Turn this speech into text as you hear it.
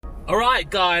Alright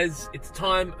guys, it's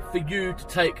time for you to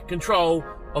take control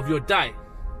of your day.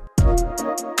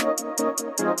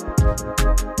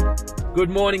 Good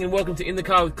morning and welcome to In the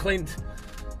Car with Clint.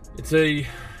 It's a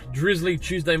drizzly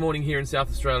Tuesday morning here in South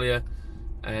Australia,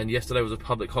 and yesterday was a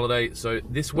public holiday, so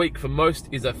this week for most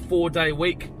is a 4-day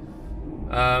week.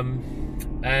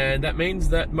 And that means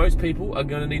that most people are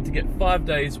going to need to get 5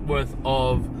 days worth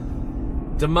of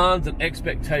demands and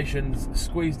expectations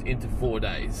squeezed into 4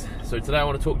 days. So today I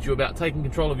want to talk to you about taking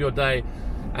control of your day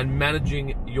and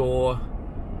managing your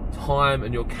time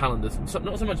and your calendars.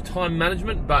 Not so much time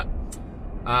management, but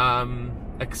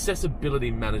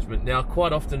accessibility management. Now,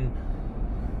 quite often,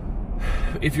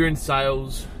 if you're in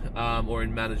sales or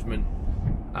in management,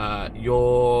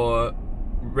 you're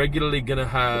regularly going to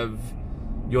have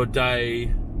your day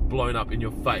blown up in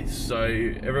your face. So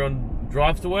everyone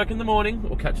drives to work in the morning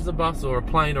or catches a bus or a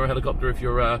plane or a helicopter. If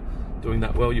you're doing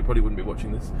that well, you probably wouldn't be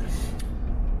watching this.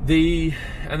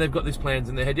 And they've got these plans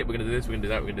in their head. Yep, we're going to do this, we're going to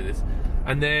do that, we're going to do this.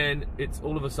 And then it's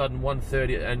all of a sudden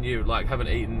 1:30 and you like haven't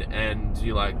eaten and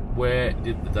you're like, where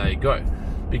did the day go?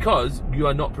 Because you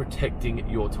are not protecting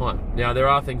your time. Now, there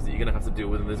are things that you're going to have to deal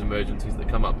with and there's emergencies that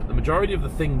come up. But the majority of the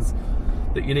things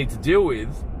that you need to deal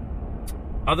with,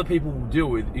 other people will deal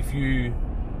with if you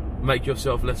make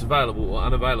yourself less available or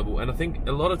unavailable. And I think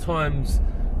a lot of times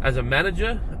as a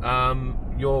manager,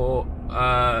 you're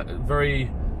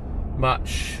very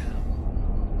much,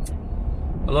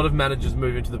 a lot of managers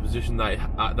move into the position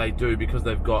they do because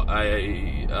they've got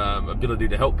a ability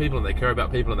to help people and they care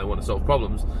about people and they want to solve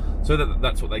problems, so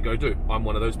that's what they go do. I'm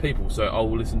one of those people, so I'll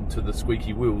listen to the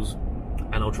squeaky wheels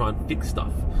and I'll try and fix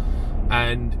stuff.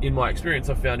 And in my experience,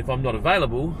 I've found if I'm not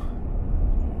available,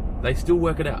 they still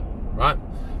work it out, right?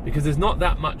 Because there's not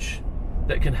that much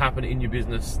that can happen in your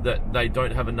business that they don't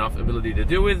have enough ability to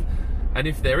deal with. And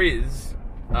if there is,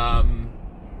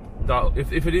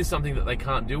 if it is something that they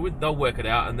can't deal with, they'll work it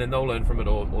out and then they'll learn from it,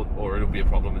 or it'll be a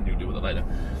problem and you'll deal with it later.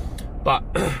 But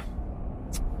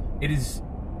it is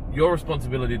your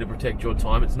responsibility to protect your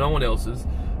time. It's no one else's.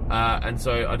 And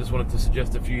so I just wanted to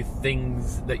suggest a few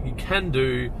things that you can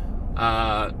do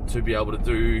to be able to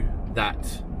do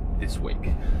that this week.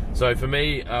 So for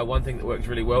me, one thing that works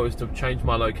really well is to change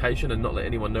my location and not let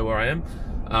anyone know where I am.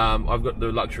 I've got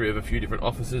the luxury of a few different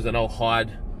offices and I'll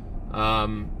hide.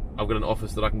 I've got an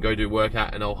office that I can go do work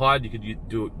at and I'll hide. You could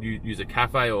use a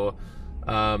cafe or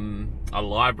a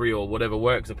library or whatever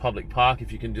works, a public park.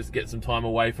 If you can just get some time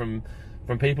away from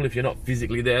people, if you're not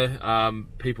physically there,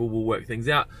 people will work things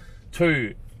out.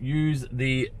 2, use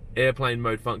the airplane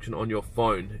mode function on your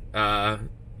phone.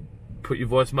 Put your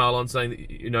voicemail on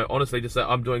saying that, honestly, just say,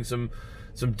 I'm doing some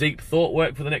deep thought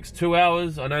work for the next 2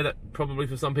 hours. I know that probably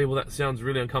for some people that sounds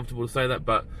really uncomfortable to say that,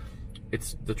 but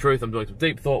it's the truth. I'm doing some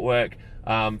deep thought work.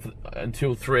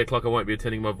 Until 3 o'clock, I won't be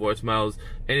attending my voicemails.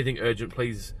 Anything urgent,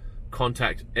 please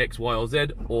contact X, Y, or Z,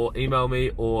 or email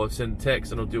me, or send a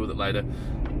text, and I'll deal with it later.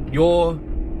 Your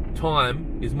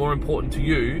time is more important to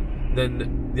you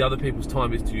than the other people's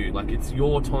time is to you. Like, it's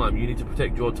your time. You need to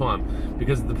protect your time.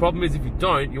 Because the problem is, if you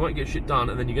don't, you won't get shit done,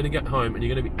 and then you're going to get home, and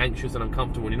you're going to be anxious and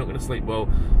uncomfortable, and you're not going to sleep well,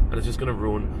 and it's just going to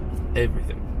ruin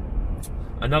everything.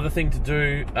 Another thing to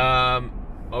do,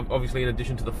 obviously in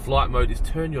addition to the flight mode, is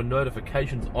turn your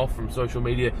notifications off from social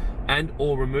media and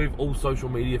or remove all social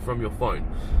media from your phone.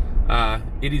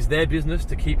 It is their business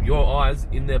to keep your eyes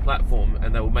in their platform,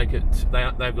 and they will make it,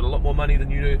 they've got a lot more money than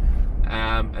you do,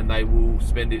 and they will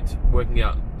spend it working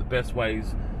out the best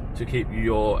ways to keep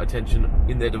your attention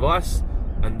in their device,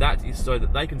 and that is so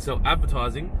that they can sell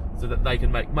advertising so that they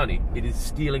can make money. It is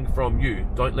stealing from you.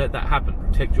 Don't let that happen.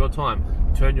 Protect your time.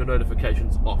 Turn your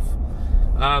notifications off.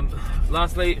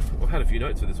 Lastly, I've had a few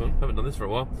notes for this one, haven't done this for a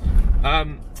while.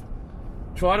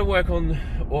 Try to work on,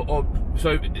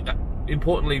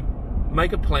 importantly,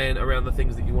 make a plan around the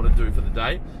things that you want to do for the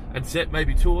day and set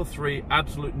maybe 2 or 3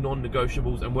 absolute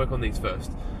non-negotiables and work on these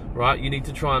first, right? You need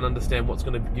to try and understand what's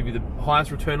going to give you the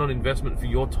highest return on investment for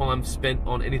your time spent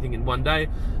on anything in one day,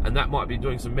 and that might be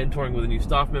doing some mentoring with a new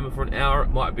staff member for an hour. It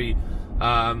might be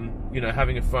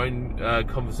having a phone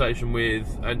conversation with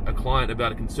a client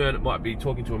about a concern. It might be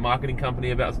talking to a marketing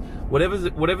company about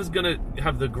whatever's going to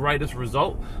have the greatest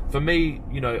result. For me,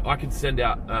 I could send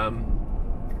out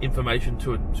information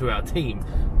to our team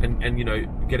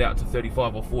and get out to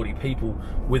 35 or 40 people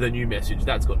with a new message.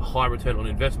 That's got high return on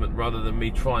investment, rather than me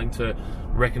trying to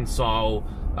reconcile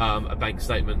a bank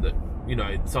statement that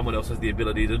someone else has the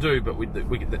ability to do, but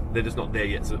they're just not there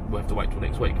yet, so we'll have to wait till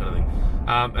next week, kind of thing.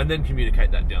 And then communicate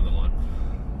that down the line.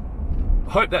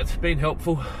 Hope that's been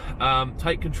helpful.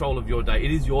 Take control of your day.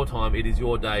 It is your time, it is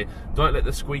your day. Don't let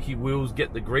the squeaky wheels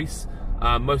get the grease.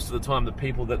 Most of the time, the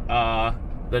people that are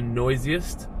the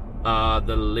noisiest are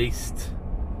the least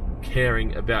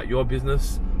caring about your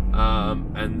business,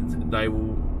 and they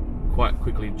will quite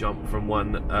quickly jump from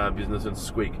one business and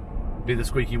be the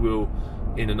squeaky wheel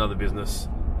in another business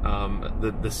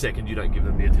the second you don't give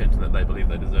them the attention that they believe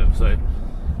they deserve. So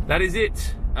that is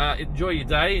it. Enjoy your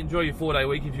day, enjoy your 4-day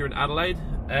week if you're in Adelaide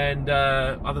and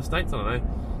other states. I don't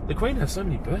know. The Queen has so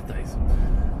many birthdays.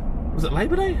 Was it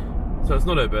Labor Day? So it's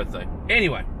not her birthday.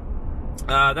 Anyway,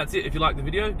 that's it. If you like the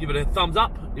video, give it a thumbs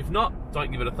up. If not,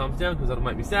 don't give it a thumbs down, because that'll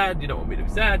make me sad. You don't want me to be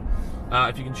sad.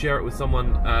 If you can share it with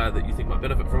someone that you think might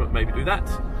benefit from it, maybe do that.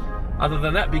 Other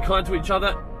than that, be kind to each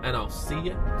other, and I'll see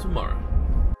you tomorrow.